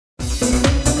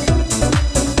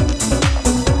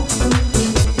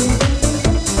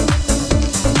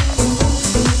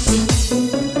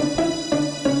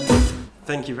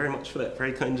much for that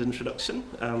very kind introduction,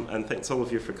 and thanks all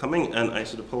of you for coming, and I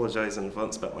should apologize in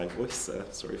advance about my voice,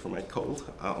 sorry for my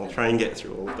cold. I'll try and get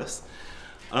through all of this.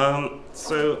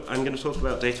 So I'm going to talk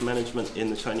about data management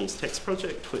in the Chinese text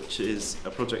project, which is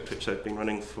a project which I've been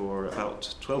running for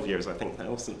about 12 years, I think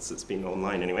now, since it's been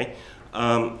online anyway.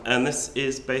 And this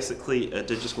is basically a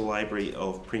digital library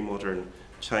of pre-modern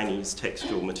Chinese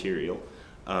textual material.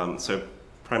 So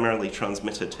primarily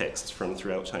transmitted texts from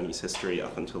throughout Chinese history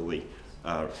up until the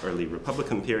early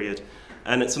Republican period.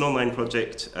 And it's an online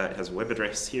project. It has a web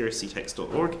address here,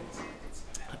 ctext.org.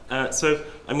 So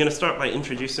I'm going to start by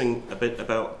introducing a bit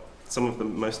about some of the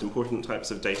most important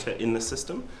types of data in the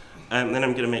system. And then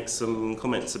I'm going to make some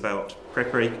comments about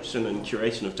preparation and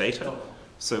curation of data,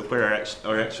 so where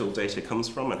our actual data comes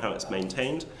from and how it's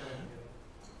maintained.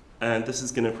 And this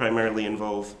is going to primarily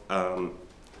involve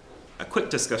a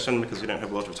quick discussion, because we don't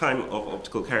have a lot of time, of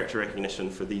optical character recognition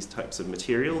for these types of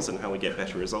materials and how we get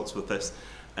better results with this,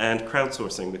 and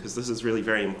crowdsourcing, because this is really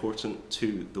very important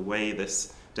to the way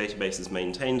this database is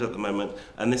maintained at the moment,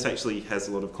 and this actually has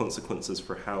a lot of consequences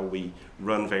for how we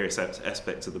run various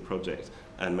aspects of the project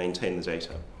and maintain the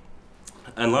data.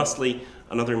 And lastly,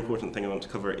 another important thing I want to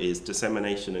cover is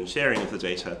dissemination and sharing of the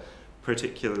data,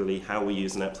 particularly how we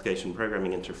use an application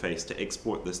programming interface to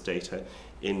export this data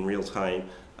in real time,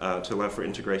 to allow for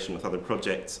integration with other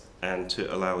projects, and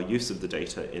to allow use of the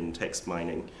data in text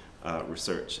mining,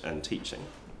 research, and teaching.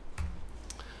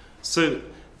 So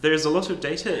there's a lot of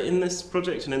data in this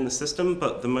project and in the system,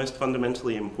 but the most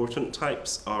fundamentally important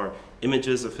types are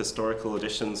images of historical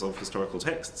editions of historical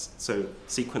texts, so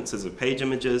sequences of page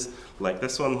images, like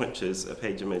this one, which is a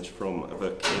page image from a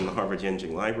book in the Harvard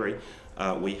Yenjing Library.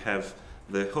 We have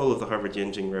the whole of the Harvard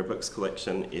Yenjing Rare Books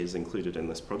collection is included in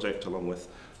this project, along with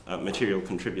material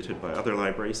contributed by other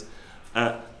libraries.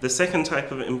 The second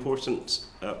type of important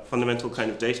fundamental kind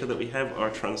of data that we have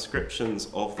are transcriptions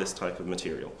of this type of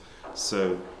material.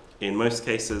 So in most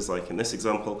cases, like in this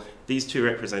example, these two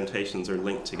representations are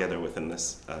linked together within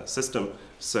this system,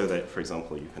 so that, for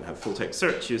example, you can have full text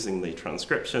search using the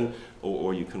transcription,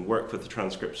 or you can work with the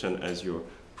transcription as your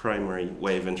primary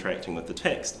way of interacting with the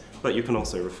text, but you can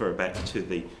also refer back to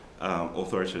the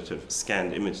authoritative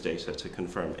scanned image data to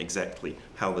confirm exactly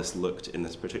how this looked in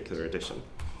this particular edition.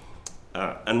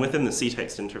 And within the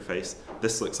ctext interface,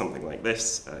 this looks something like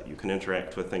this. You can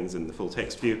interact with things in the full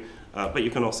text view, but you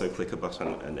can also click a button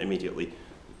and immediately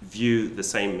view the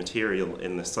same material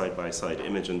in the side-by-side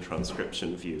image and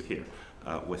transcription view here,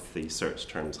 with the search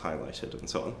terms highlighted and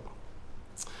so on.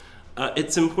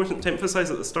 It's important to emphasize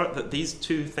at the start that these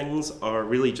two things are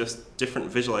really just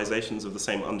different visualizations of the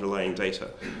same underlying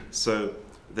data. So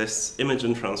this image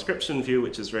and transcription view,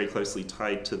 which is very closely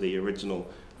tied to the original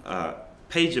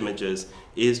page images,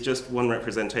 is just one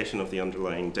representation of the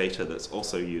underlying data that's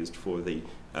also used for the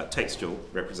textual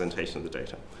representation of the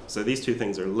data. So these two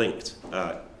things are linked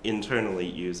internally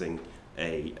using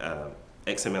a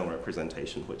XML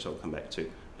representation, which I'll come back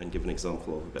to and give an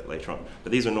example of a bit later on.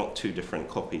 But these are not two different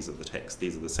copies of the text.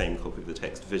 These are the same copy of the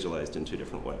text visualized in two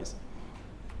different ways.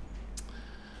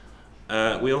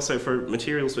 We also, for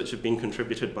materials which have been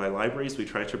contributed by libraries, we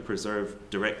try to preserve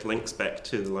direct links back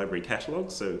to the library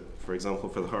catalog. So, for example,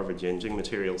 for the Harvard Yenjing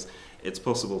materials, it's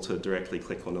possible to directly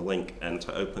click on a link and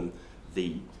to open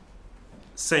the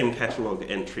same catalog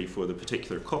entry for the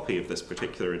particular copy of this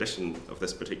particular edition of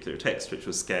this particular text, which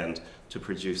was scanned to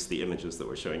produce the images that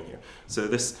we're showing here. So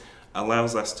this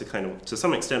allows us to kind of, to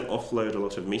some extent, offload a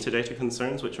lot of metadata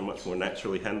concerns, which are much more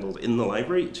naturally handled in the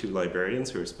library, to librarians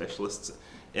who are specialists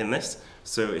in this.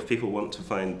 So if people want to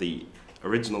find the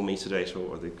original metadata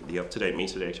or the up-to-date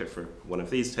metadata for one of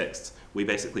these texts, we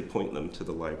basically point them to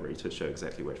the library to show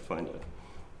exactly where to find it.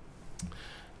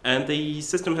 And the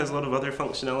system has a lot of other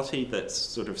functionality that's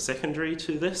sort of secondary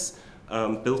to this.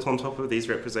 Built on top of these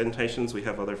representations, we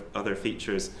have other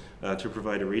features to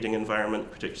provide a reading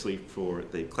environment, particularly for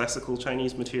the classical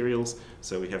Chinese materials.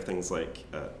 So we have things like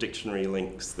dictionary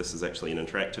links. This is actually an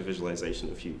interactive visualization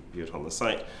if you view it on the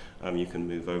site. You can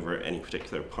move over any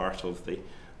particular part of the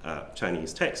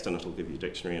Chinese text and it'll give you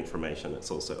dictionary information. It's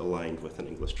also aligned with an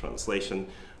English translation.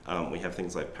 We have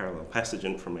things like parallel passage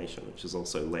information, which is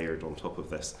also layered on top of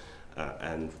this,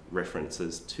 and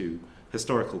references to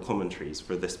historical commentaries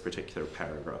for this particular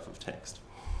paragraph of text.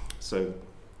 So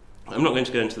I'm not going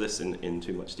to go into this in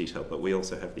too much detail, but we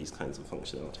also have these kinds of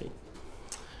functionality.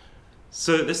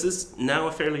 So this is now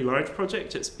a fairly large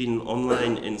project. It's been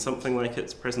online in something like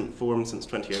its present form since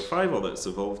 2005, although it's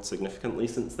evolved significantly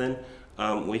since then.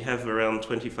 We have around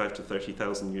 25 to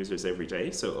 30,000 users every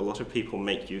day, so a lot of people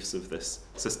make use of this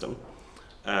system.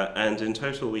 And in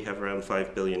total, we have around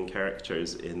 5 billion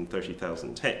characters in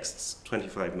 30,000 texts,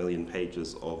 25 million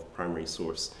pages of primary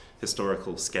source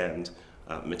historical scanned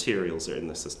materials are in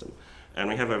the system. And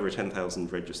we have over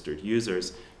 10,000 registered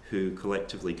users who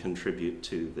collectively contribute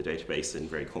to the database in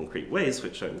very concrete ways,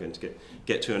 which I'm going to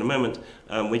get to in a moment.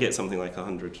 We get something like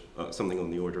 100, something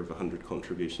on the order of 100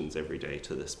 contributions every day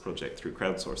to this project through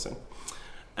crowdsourcing.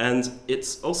 And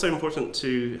it's also important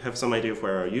to have some idea of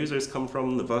where our users come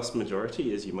from. The vast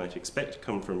majority, as you might expect,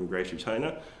 come from Greater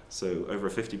China, so over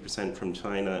 50% from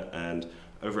China and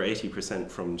over 80%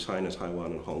 from China,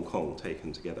 Taiwan, and Hong Kong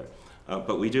taken together.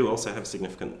 But we do also have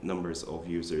significant numbers of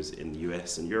users in the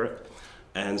US and Europe.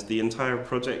 And the entire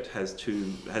project has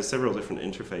several different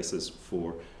interfaces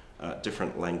for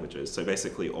different languages. So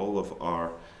basically all of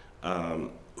our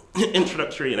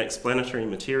introductory and explanatory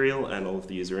material and all of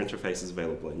the user interface is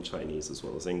available in Chinese as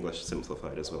well as English,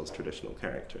 simplified as well as traditional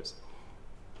characters.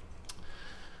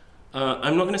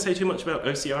 I'm not going to say too much about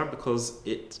OCR because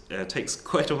it takes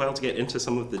quite a while to get into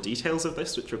some of the details of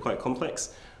this, which are quite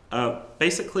complex.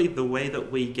 Basically, the way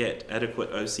that we get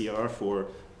adequate OCR for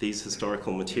these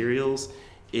historical materials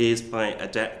is by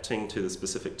adapting to the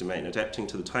specific domain, adapting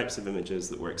to the types of images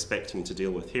that we're expecting to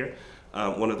deal with here.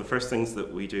 One of the first things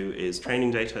that we do is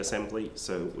training data assembly.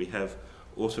 So we have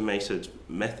automated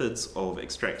methods of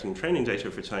extracting training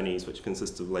data for Chinese, which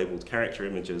consists of labeled character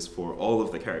images for all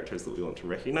of the characters that we want to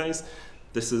recognize.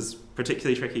 This is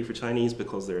particularly tricky for Chinese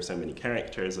because there are so many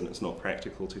characters and it's not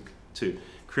practical to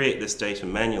create this data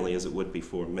manually as it would be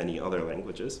for many other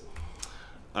languages.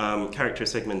 Character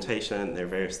segmentation, there are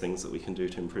various things that we can do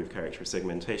to improve character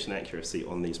segmentation accuracy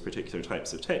on these particular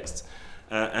types of texts.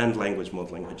 And language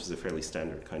modeling, which is a fairly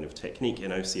standard kind of technique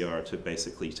in OCR to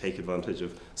basically take advantage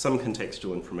of some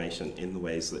contextual information in the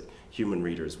ways that human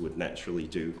readers would naturally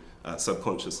do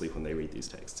subconsciously when they read these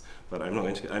texts. But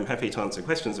I'm happy to answer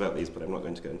questions about these, but I'm not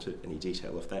going to go into any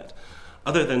detail of that.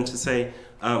 Other than to say,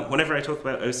 whenever I talk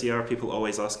about OCR, people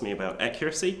always ask me about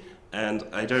accuracy. And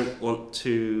I don't want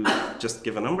to just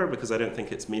give a number because I don't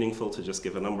think it's meaningful to just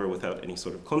give a number without any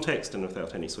sort of context and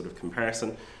without any sort of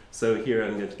comparison. So here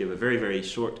I'm going to give a very, very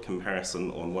short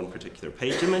comparison on one particular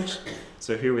page image.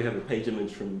 So here we have a page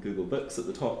image from Google Books at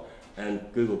the top and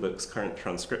Google Books' current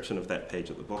transcription of that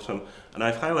page at the bottom. And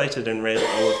I've highlighted in red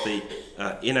all of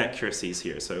the inaccuracies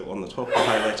here. So on the top I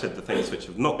highlighted the things which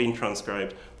have not been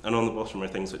transcribed, and on the bottom are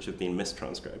things which have been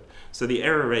mistranscribed. So the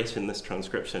error rate in this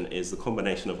transcription is the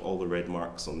combination of all the red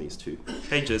marks on these two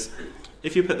pages.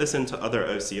 If you put this into other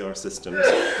OCR systems,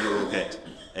 you will get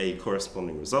a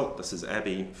corresponding result. This is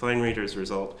Abby Fine Reader's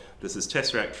result. This is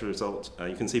Tesseract's result.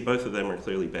 You can see both of them are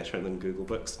clearly better than Google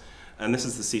Books. And this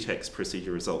is the CTEX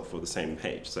procedure result for the same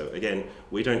page. So again,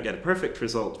 we don't get a perfect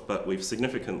result, but we've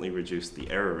significantly reduced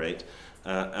the error rate.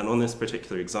 And on this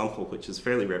particular example, which is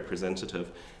fairly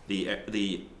representative,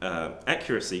 the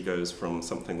accuracy goes from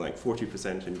something like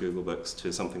 40% in Google Books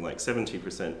to something like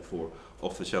 70% for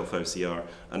off-the-shelf OCR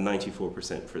and 94%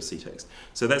 for CTEX.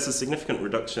 So that's a significant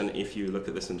reduction if you look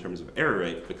at this in terms of error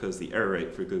rate, because the error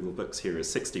rate for Google Books here is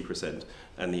 60%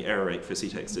 and the error rate for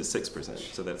CTEX is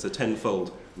 6%. So that's a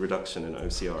tenfold reduction in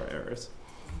OCR errors.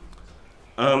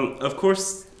 Of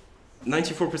course,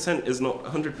 94% is not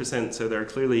 100%, so there are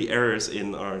clearly errors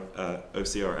in our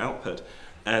OCR output.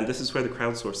 And this is where the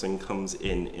crowdsourcing comes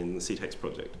in the CTEX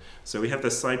project. So we have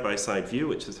this side-by-side view,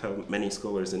 which is how many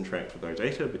scholars interact with our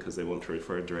data because they want to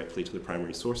refer directly to the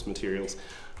primary source materials.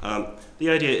 The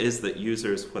idea is that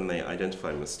users, when they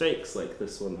identify mistakes, like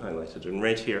this one highlighted in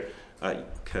red here,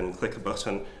 can click a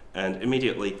button and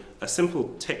immediately a simple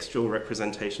textual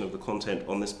representation of the content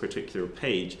on this particular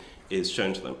page is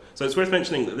shown to them. So it's worth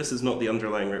mentioning that this is not the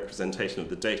underlying representation of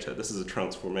the data. This is a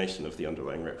transformation of the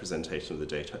underlying representation of the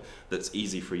data that's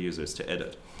easy for users to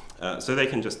edit. So they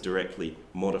can just directly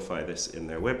modify this in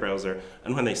their web browser,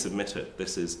 and when they submit it,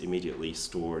 this is immediately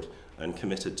stored and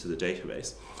committed to the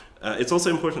database. It's also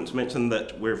important to mention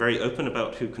that we're very open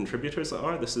about who contributors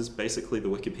are. This is basically the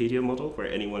Wikipedia model,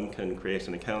 where anyone can create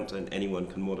an account and anyone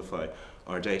can modify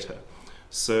our data.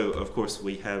 So, of course,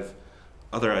 we have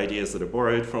other ideas that are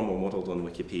borrowed from or modeled on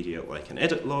Wikipedia, like an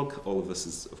edit log. All of this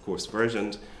is, of course,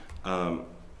 versioned.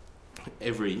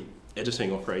 Every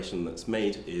editing operation that's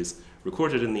made is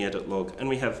recorded in the edit log, and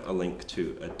we have a link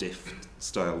to a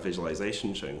diff-style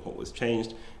visualization showing what was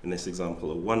changed. In this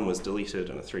example, a 1 was deleted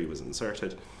and a 3 was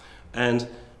inserted. And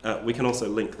we can also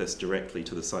link this directly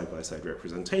to the side-by-side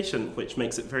representation, which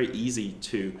makes it very easy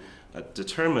to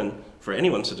determine, for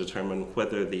anyone to determine,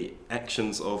 whether the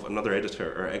actions of another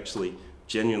editor are actually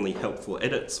genuinely helpful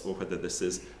edits or whether this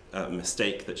is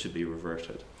mistake that should be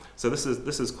reverted. So this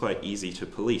is quite easy to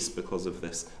police because of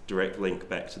this direct link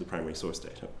back to the primary source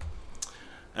data.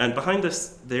 And behind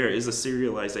this, there is a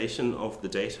serialization of the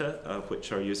data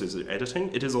which our users are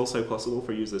editing. It is also possible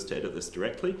for users to edit this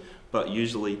directly, but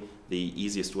usually the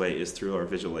easiest way is through our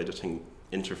visual editing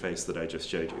interface that I just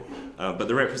showed you. But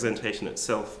the representation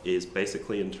itself is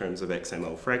basically in terms of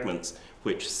XML fragments,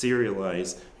 which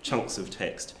serialize chunks of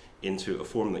text into a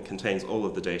form that contains all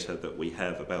of the data that we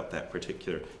have about that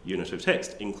particular unit of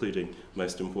text, including,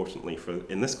 most importantly,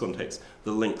 in this context,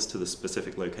 the links to the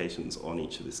specific locations on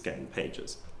each of the scanned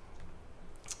pages.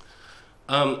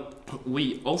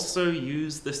 We also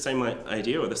use the same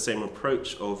idea or the same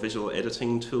approach of visual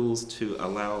editing tools to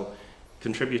allow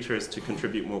contributors to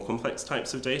contribute more complex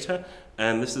types of data,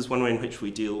 and this is one way in which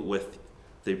we deal with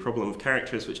the problem of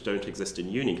characters which don't exist in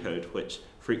Unicode, which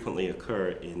frequently occur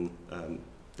in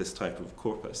this type of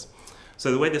corpus.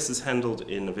 So the way this is handled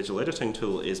in a visual editing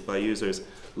tool is by users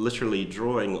literally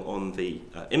drawing on the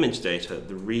image data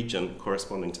the region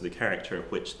corresponding to the character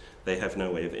which they have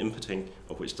no way of inputting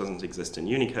or which doesn't exist in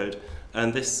Unicode,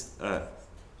 and this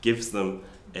gives them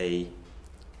a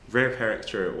rare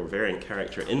character or variant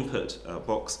character input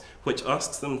box which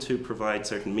asks them to provide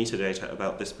certain metadata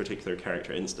about this particular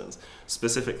character instance,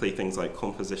 specifically things like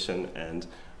composition and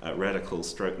radical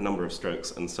stroke, number of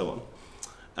strokes, and so on.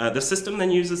 The system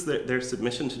then uses their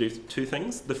submission to do two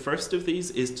things. The first of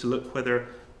these is to look whether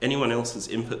anyone else has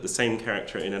input the same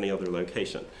character in any other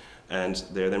location, and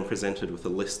they're then presented with a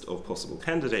list of possible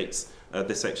candidates.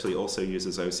 This actually also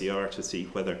uses OCR to see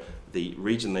whether the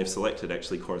region they've selected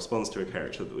actually corresponds to a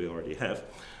character that we already have.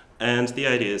 And the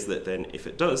idea is that then, if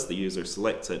it does, the user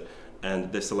selects it,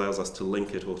 and this allows us to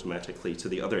link it automatically to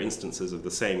the other instances of the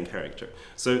same character.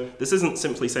 So this isn't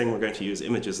simply saying we're going to use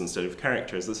images instead of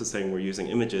characters. This is saying we're using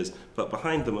images, but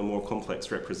behind them a more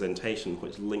complex representation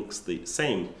which links the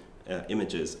same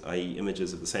images, i.e.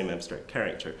 images of the same abstract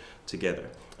character, together.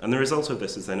 And the result of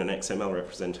this is then an XML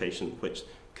representation which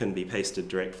can be pasted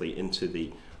directly into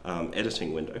the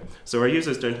editing window. So our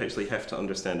users don't actually have to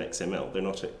understand XML. They're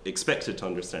not expected to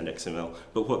understand XML,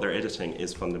 but what they're editing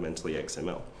is fundamentally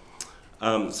XML.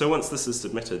 So once this is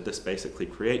submitted, this basically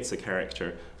creates a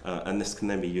character, and this can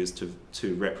then be used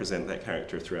to represent that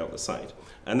character throughout the site.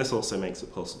 And this also makes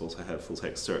it possible to have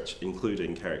full-text search,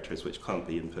 including characters which can't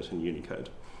be input in Unicode.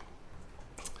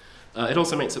 It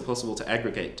also makes it possible to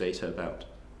aggregate data about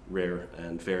rare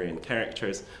and variant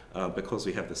characters because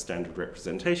we have the standard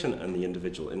representation and the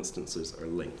individual instances are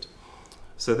linked.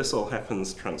 So this all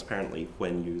happens transparently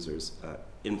when users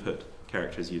input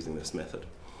characters using this method.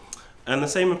 And the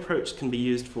same approach can be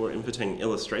used for inputting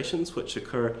illustrations, which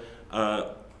occur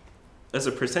as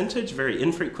a percentage very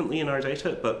infrequently in our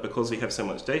data, but because we have so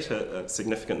much data,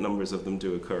 significant numbers of them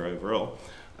do occur overall.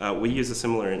 We use a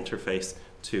similar interface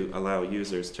to allow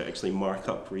users to actually mark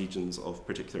up regions of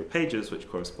particular pages which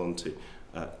correspond to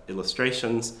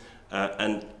illustrations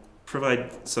and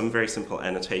provide some very simple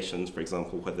annotations, for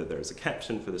example, whether there is a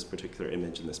caption for this particular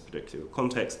image in this particular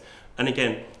context. And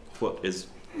again, what is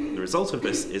the result of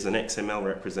this is an XML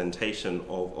representation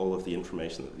of all of the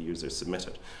information that the user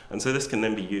submitted. And so this can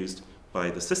then be used by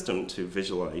the system to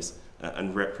visualize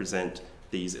and represent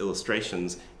these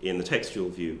illustrations in the textual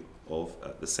view of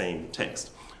the same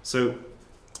text. So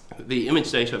the image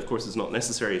data, of course, is not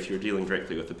necessary if you're dealing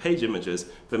directly with the page images,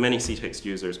 but many cText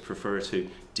users prefer to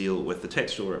deal with the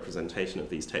textual representation of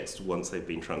these texts once they've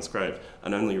been transcribed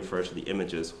and only refer to the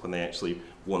images when they actually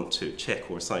want to check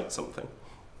or cite something.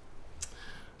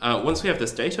 Once we have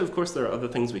this data, of course, there are other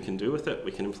things we can do with it.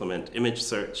 We can implement image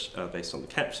search based on the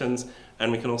captions,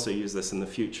 and we can also use this in the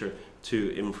future to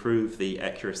improve the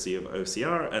accuracy of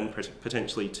OCR and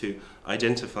potentially to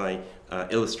identify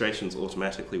illustrations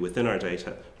automatically within our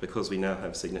data, because we now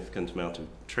have a significant amount of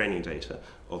training data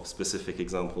of specific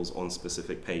examples on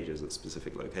specific pages at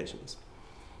specific locations.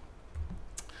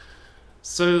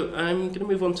 So I'm going to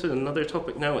move on to another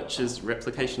topic now, which is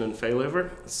replication and failover.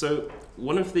 So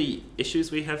one of the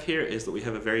issues we have here is that we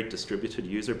have a very distributed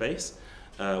user base.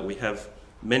 We have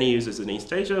many users in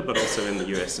East Asia, but also in the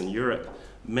US and Europe.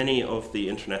 Many of the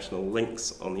international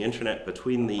links on the internet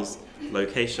between these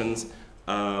locations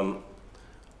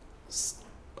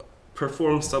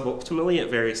perform suboptimally at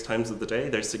various times of the day.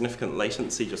 There's significant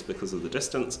latency just because of the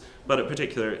distance, but at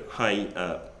particular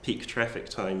high peak traffic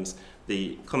times,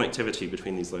 the connectivity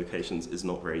between these locations is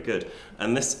not very good.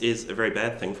 And this is a very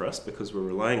bad thing for us because we're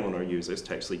relying on our users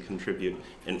to actually contribute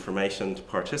information, to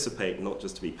participate, not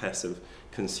just to be passive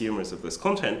consumers of this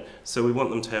content. So we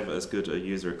want them to have as good a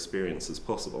user experience as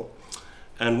possible.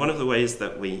 And one of the ways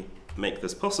that we make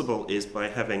this possible is by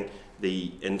having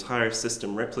the entire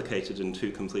system replicated in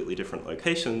two completely different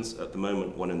locations, at the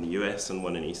moment one in the US and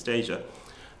one in East Asia.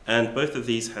 And both of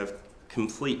these have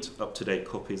complete up-to-date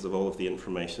copies of all of the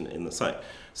information in the site.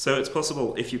 So it's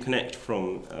possible, if you connect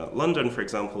from London, for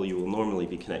example, you will normally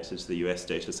be connected to the US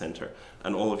data center,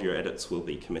 and all of your edits will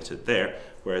be committed there,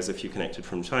 whereas if you connected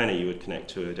from China, you would connect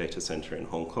to a data center in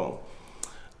Hong Kong.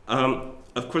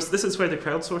 Of course, this is where the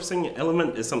crowdsourcing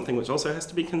element is something which also has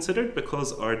to be considered,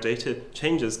 because our data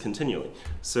changes continually.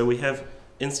 So we have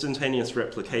instantaneous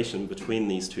replication between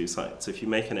these two sites. If you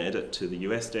make an edit to the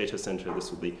US data center, this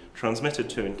will be transmitted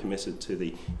to and committed to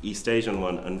the East Asian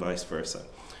one, and vice versa.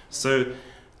 So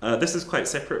this is quite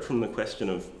separate from the question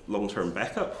of long-term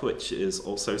backup, which is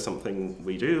also something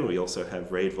we do. We also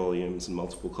have RAID volumes and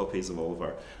multiple copies of all of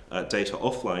our data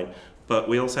offline, but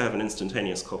we also have an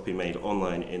instantaneous copy made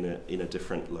online in a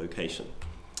different location.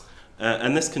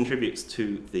 And this contributes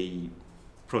to the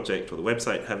project or the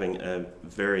website having a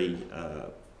very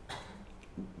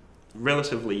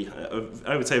relatively,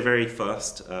 I would say, very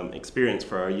fast experience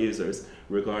for our users,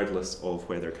 regardless of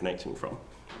where they're connecting from.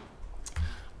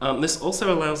 This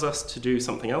also allows us to do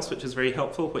something else which is very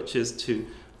helpful, which is to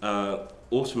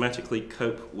automatically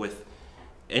cope with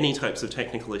any types of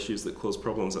technical issues that cause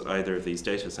problems at either of these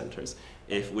data centers.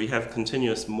 If we have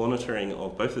continuous monitoring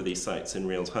of both of these sites in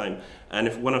real time, and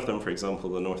if one of them, for example,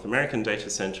 the North American data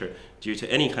center, due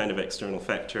to any kind of external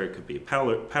factor, it could be a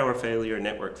power failure,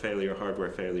 network failure,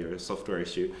 hardware failure, a software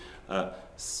issue,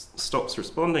 stops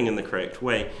responding in the correct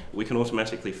way, we can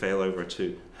automatically fail over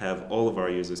to have all of our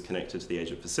users connected to the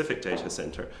Asia Pacific data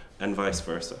center, and vice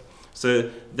versa. So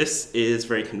this is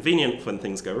very convenient when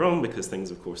things go wrong, because things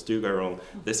of course do go wrong.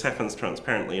 This happens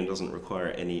transparently and doesn't require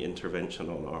any intervention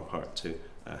on our part to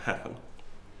happen.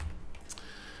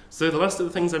 So the last of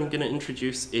the things I'm going to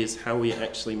introduce is how we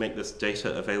actually make this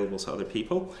data available to other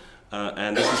people.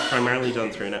 And this is primarily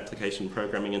done through an application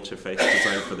programming interface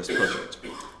designed for this project.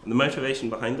 And the motivation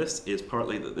behind this is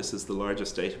partly that this is the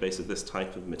largest database of this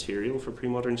type of material for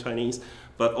pre-modern Chinese,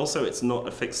 but also it's not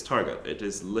a fixed target. It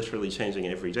is literally changing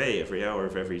every day, every hour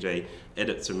of every day,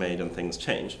 edits are made and things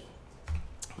change.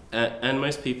 And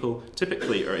most people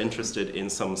typically are interested in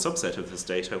some subset of this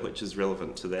data which is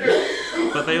relevant to them,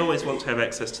 but they always want to have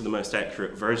access to the most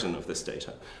accurate version of this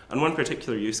data. And one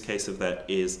particular use case of that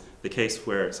is the case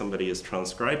where somebody is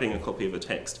transcribing a copy of a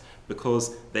text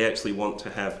because they actually want to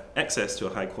have access to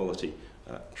a high quality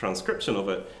transcription of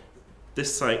it.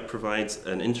 This site provides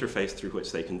an interface through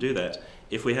which they can do that.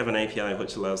 If we have an API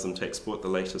which allows them to export the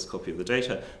latest copy of the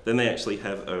data, then they actually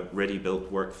have a ready-built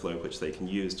workflow which they can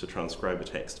use to transcribe a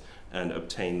text and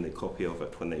obtain the copy of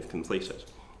it when they've completed.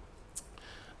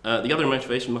 The other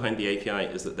motivation behind the API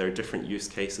is that there are different use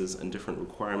cases and different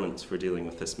requirements for dealing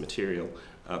with this material.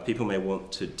 People may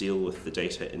want to deal with the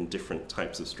data in different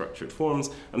types of structured forms,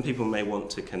 and people may want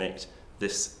to connect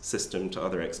this system to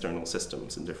other external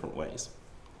systems in different ways.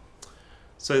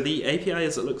 So the API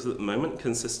as it looks at the moment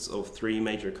consists of three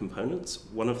major components.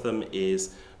 One of them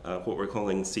is what we're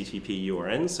calling CTP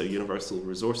URNs, so Universal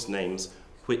Resource Names,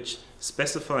 which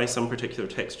specify some particular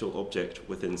textual object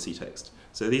within ctext.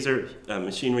 So these are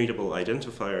machine-readable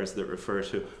identifiers that refer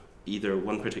to either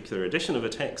one particular edition of a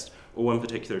text or one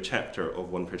particular chapter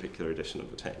of one particular edition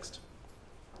of a text.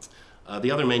 The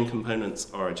other main components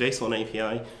are a JSON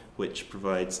API, which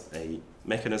provides a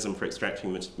mechanism for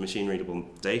extracting machine-readable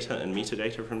data and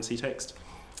metadata from ctext,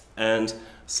 and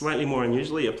slightly more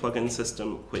unusually, a plugin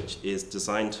system which is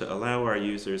designed to allow our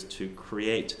users to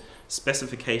create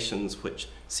specifications which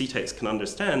ctext can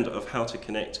understand of how to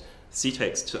connect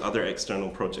ctext to other external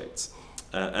projects.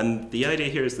 And the idea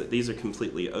here is that these are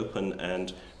completely open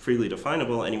and freely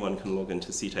definable. Anyone can log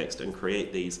into ctext and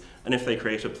create these, and if they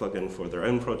create a plugin for their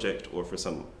own project or for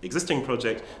some existing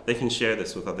project, they can share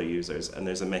this with other users, and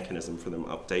there's a mechanism for them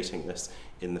updating this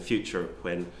in the future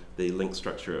when the link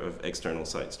structure of external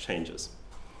sites changes.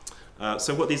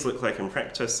 So what these look like in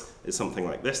practice is something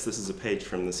like this. This is a page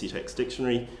from the ctext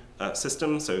dictionary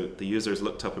system. So the user's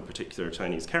looked up a particular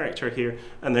Chinese character here,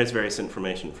 and there's various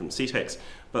information from ctext.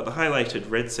 But the highlighted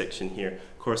red section here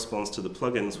corresponds to the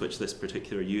plugins which this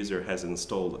particular user has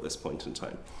installed at this point in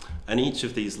time. And each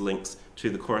of these links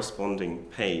to the corresponding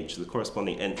page, the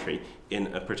corresponding entry in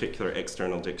a particular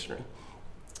external dictionary.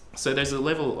 So there's a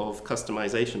level of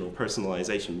customization or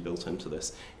personalization built into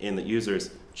this, in that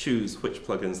users choose which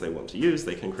plugins they want to use.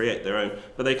 They can create their own,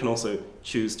 but they can also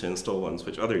choose to install ones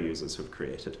which other users have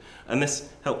created. And this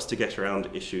helps to get around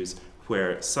issues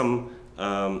where some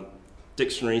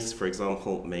dictionaries, for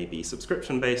example, may be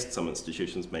subscription-based. Some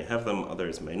institutions may have them,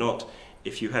 others may not.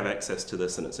 if you have access to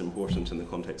this and it's important in the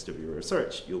context of your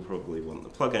research, you'll probably want the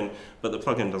plugin, but the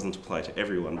plugin doesn't apply to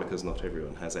everyone because not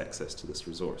everyone has access to this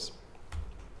resource.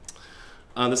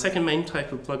 The second main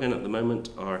type of plugin at the moment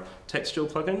are textual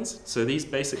plugins. So these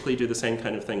basically do the same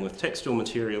kind of thing with textual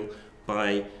material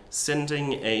by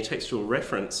sending a textual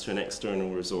reference to an external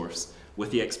resource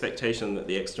with the expectation that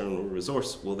the external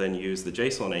resource will then use the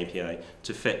JSON API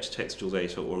to fetch textual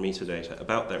data or metadata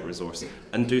about that resource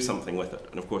and do something with it.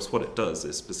 And of course, what it does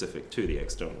is specific to the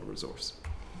external resource.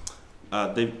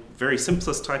 The very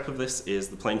simplest type of this is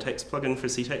the plain text plugin for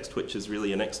ctext, which is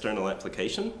really an external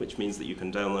application, which means that you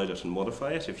can download it and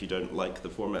modify it if you don't like the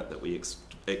format that we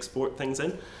export things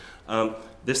in.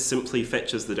 This simply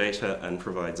fetches the data and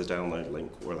provides a download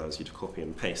link or allows you to copy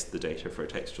and paste the data for a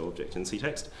textual object in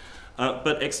ctext.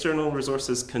 But external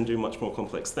resources can do much more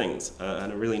complex things.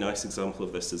 And a really nice example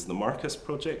of this is the Marcus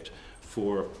project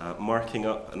for marking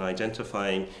up and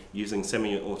identifying using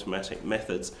semi-automatic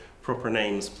methods proper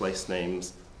names, place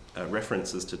names,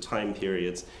 references to time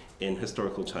periods in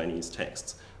historical Chinese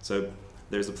texts. So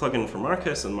there's a plugin for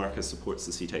Marcus, and Marcus supports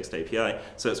the ctext API,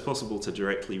 so it's possible to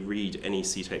directly read any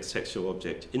ctext textual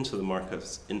object into the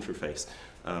Marcus interface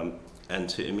and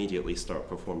to immediately start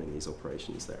performing these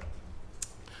operations there.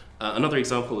 Another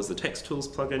example is the Text Tools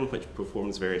plugin, which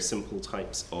performs various simple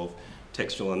types of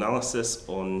textual analysis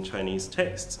on Chinese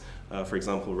texts. For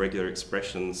example, regular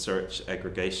expression, search,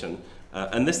 aggregation.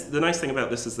 And the nice thing about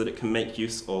this is that it can make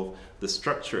use of the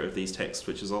structure of these texts,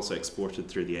 which is also exported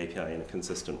through the API in a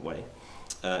consistent way.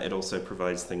 It also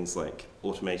provides things like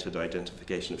automated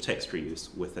identification of text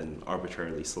reuse within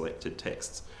arbitrarily selected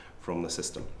texts from the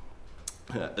system,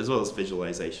 as well as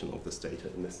visualization of this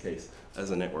data, in this case, as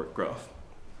a network graph.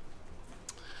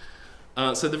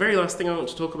 So the very last thing I want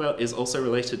to talk about is also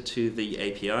related to the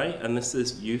API, and this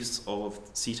is use of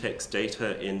ctext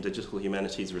data in digital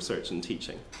humanities research and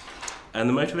teaching. And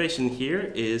the motivation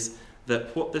here is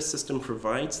that what this system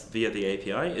provides via the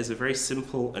API is a very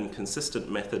simple and consistent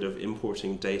method of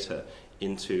importing data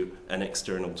into an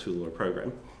external tool or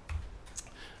program.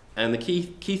 And the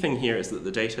key thing here is that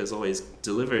the data is always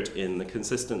delivered in the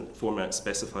consistent format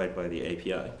specified by the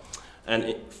API.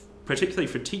 And particularly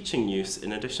for teaching use,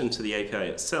 in addition to the API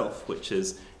itself, which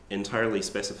is entirely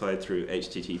specified through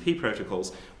HTTP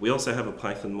protocols, we also have a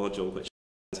Python module which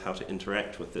shows how to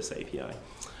interact with this API.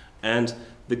 And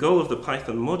the goal of the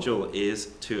Python module is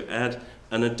to add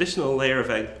an additional layer of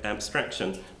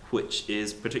abstraction, which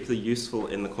is particularly useful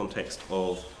in the context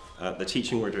of the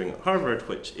teaching we're doing at Harvard,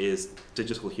 which is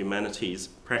digital humanities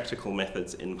practical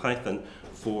methods in Python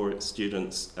for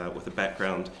students with a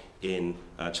background in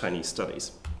Chinese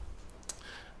studies.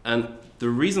 And the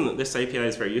reason that this API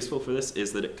is very useful for this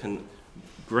is that it can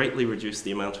greatly reduce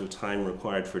the amount of time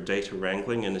required for data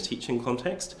wrangling in a teaching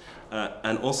context,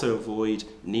 and also avoid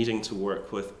needing to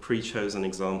work with pre-chosen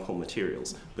example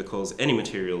materials, because any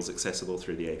materials accessible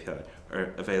through the API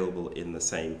are available in the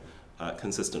same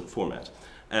consistent format.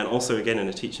 And also, again, in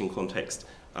a teaching context,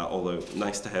 although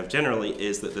nice to have generally,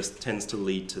 is that this tends to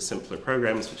lead to simpler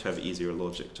programs which have easier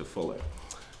logic to follow.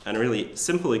 And a really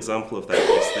simple example of that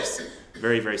is this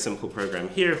very, very simple program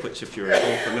here, which if you're at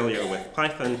all familiar with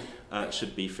Python,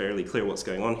 should be fairly clear what's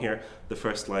going on here. The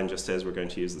first line just says we're going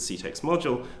to use the ctext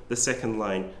module. The second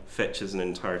line fetches an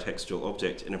entire textual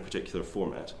object in a particular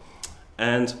format.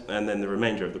 And then the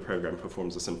remainder of the program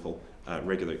performs a simple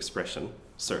regular expression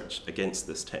search against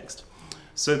this text.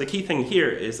 So the key thing here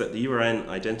is that the URN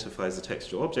identifies the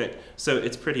textual object, so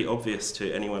it's pretty obvious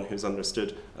to anyone who's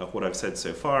understood what I've said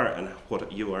so far and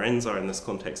what URNs are in this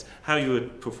context, how you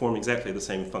would perform exactly the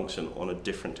same function on a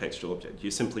different textual object. You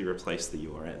simply replace the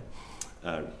URN.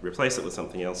 Replace it with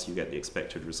something else, you get the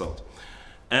expected result.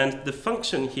 And the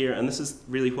function here, and this is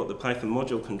really what the Python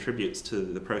module contributes to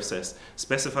the process,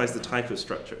 specifies the type of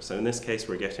structure. So in this case,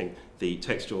 we're getting the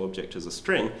textual object as a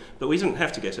string, but we didn't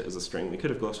have to get it as a string. We could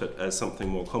have got it as something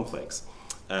more complex,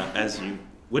 as you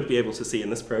would be able to see in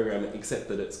this program, except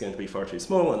that it's going to be far too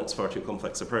small and it's far too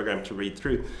complex a program to read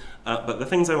through. But the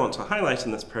things I want to highlight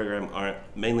in this program are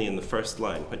mainly in the first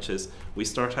line, which is we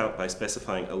start out by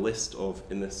specifying a list of,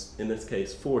 in this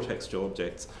case, 4 textual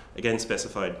objects, again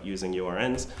specified using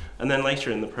URNs, and then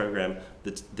later in the program,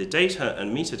 the data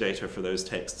and metadata for those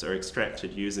texts are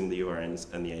extracted using the URNs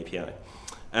and the API.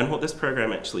 And what this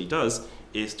program actually does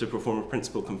is to perform a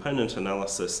principal component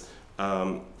analysis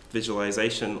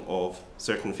visualization of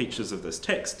certain features of this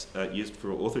text used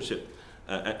for authorship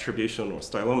attribution or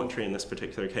stylometry in this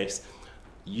particular case,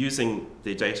 using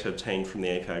the data obtained from the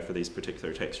API for these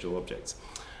particular textual objects.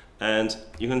 And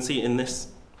you can see in this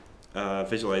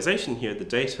visualization here, the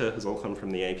data has all come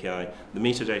from the API, the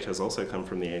metadata has also come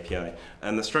from the API,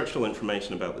 and the structural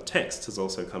information about the text has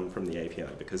also come from the API,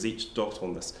 because each dot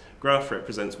on this graph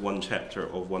represents one chapter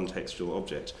of one textual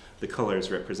object. The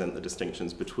colors represent the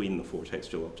distinctions between the 4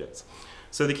 textual objects.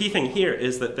 So the key thing here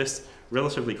is that this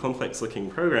relatively complex looking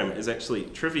program is actually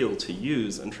trivial to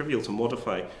use and trivial to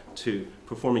modify to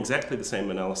perform exactly the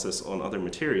same analysis on other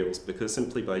materials, because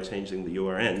simply by changing the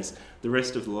URNs, the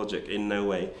rest of the logic in no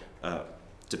way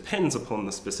depends upon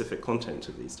the specific content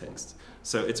of these texts.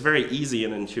 So it's very easy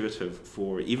and intuitive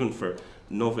even for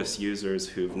novice users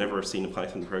who've never seen a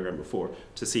Python program before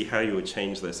to see how you would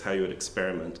change this, how you would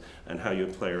experiment, and how you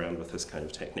would play around with this kind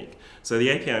of technique. So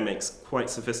the API makes quite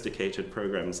sophisticated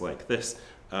programs like this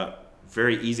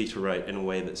very easy to write in a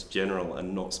way that's general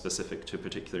and not specific to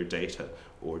particular data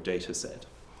or data set.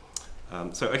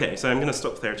 So I'm going to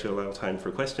stop there to allow time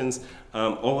for questions.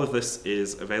 All of this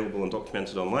is available and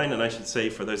documented online, and I should say,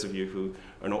 for those of you who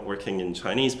are not working in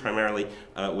Chinese primarily,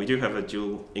 we do have a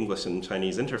dual English and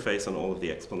Chinese interface, and all of the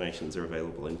explanations are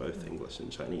available in both English and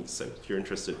Chinese. So if you're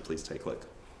interested, please take a look.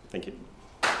 Thank you.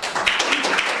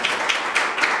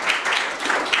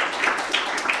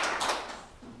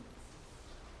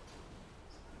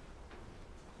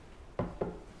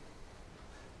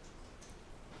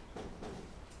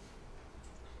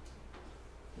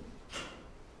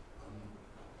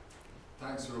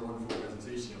 Thanks for a wonderful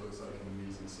presentation. It looks like an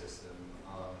amazing system.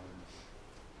 I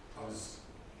was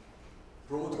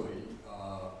broadly,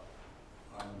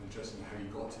 I'm interested in how you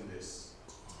got to this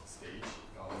stage.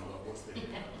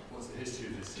 What's the history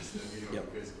of this system? You know,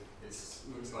 Yep. because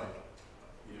it looks like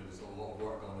there's a lot of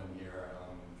work on in here.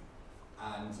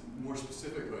 And more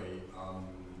specifically,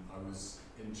 I was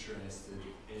interested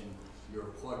in your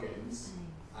plugins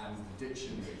and the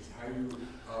dictionaries.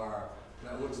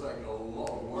 That looks like a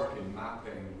lot of work in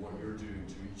mapping what you're doing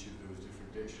to each of those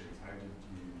different dictionaries.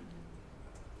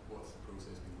 What's the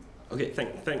process been? Okay,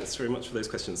 thanks very much for those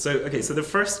questions. So the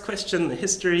first question, the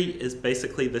history, is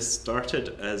basically this started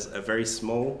as a very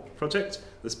small project.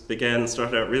 This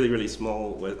started out really, really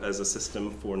small as a system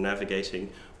for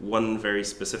navigating one very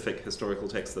specific historical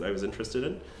text that I was interested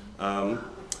in.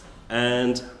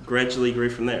 And gradually grew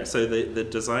from there. So the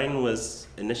design was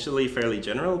initially fairly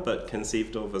general, but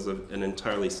conceived of as an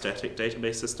entirely static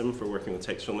database system for working with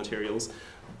textual materials.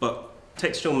 But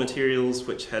textual materials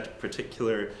which had a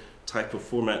particular type of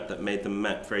format that made them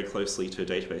map very closely to a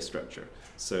database structure.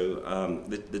 So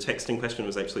the text in question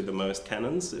was actually the Moas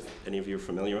Canons, if any of you are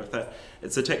familiar with that.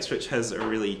 It's a text which has a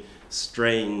really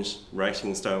strange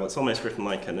writing style. It's almost written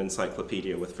like an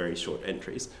encyclopedia with very short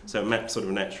entries. So it maps sort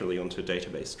of naturally onto a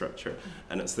database structure,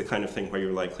 and it's the kind of thing where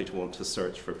you're likely to want to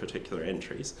search for particular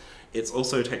entries. It's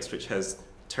also a text which has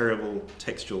terrible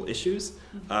textual issues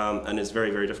and is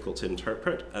very, very difficult to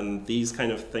interpret, and these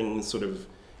kind of things sort of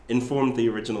informed the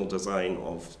original design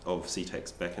of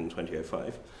ctext back in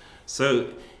 2005. So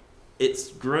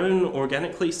it's grown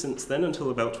organically since then until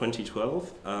about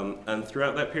 2012, and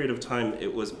throughout that period of time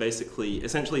it was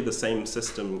essentially the same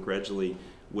system gradually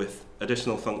with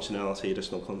additional functionality,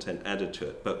 additional content added to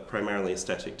it, but primarily a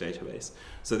static database.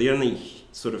 So the only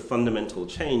sort of fundamental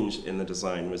change in the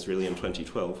design was really in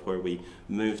 2012, where we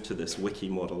moved to this wiki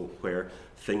model where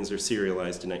things are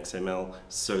serialized in XML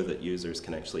so that users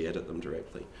can actually edit them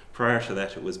directly. Prior to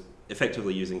that, it was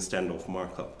effectively using standoff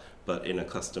markup, but in a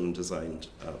custom designed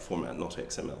format, not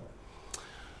XML.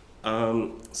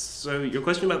 So your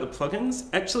question about the plugins,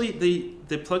 actually the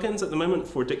plugins at the moment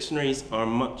for dictionaries are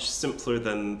much simpler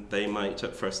than they might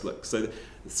at first look.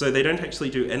 So they don't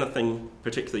actually do anything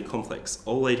particularly complex.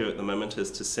 All they do at the moment is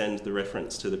to send the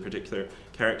reference to the particular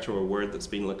character or word that's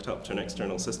been looked up to an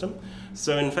external system.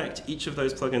 So in fact, each of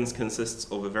those plugins consists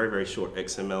of a very, very short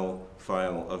XML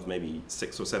file of maybe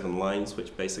 6 or 7 lines,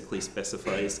 which basically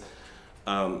specifies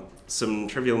some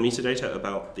trivial metadata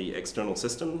about the external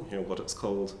system, what it's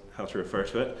called, how to refer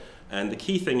to it. And the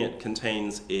key thing it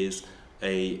contains is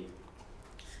a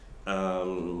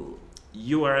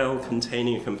URL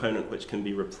containing a component which can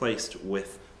be replaced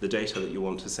with the data that you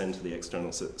want to send to the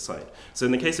external site. So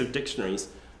in the case of dictionaries,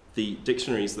 the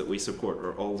dictionaries that we support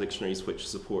are all dictionaries which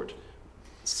support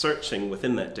searching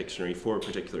within that dictionary for a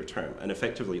particular term. And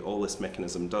effectively all this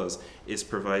mechanism does is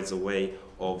provides a way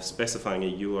of specifying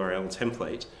a URL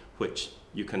template which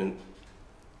you can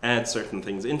add certain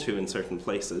things into in certain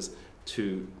places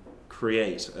to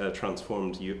create a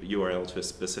transformed URL to a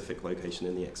specific location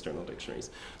in the external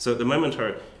dictionaries. So at the moment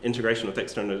our integration with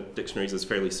external dictionaries is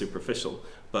fairly superficial,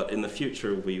 but in the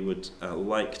future we would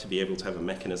like to be able to have a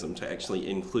mechanism to actually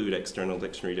include external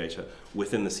dictionary data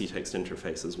within the ctext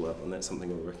interface as well, and that's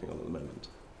something we're working on at the moment.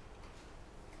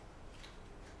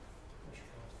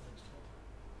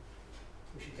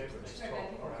 We should go for this Sure,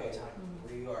 talk go or for our it. time.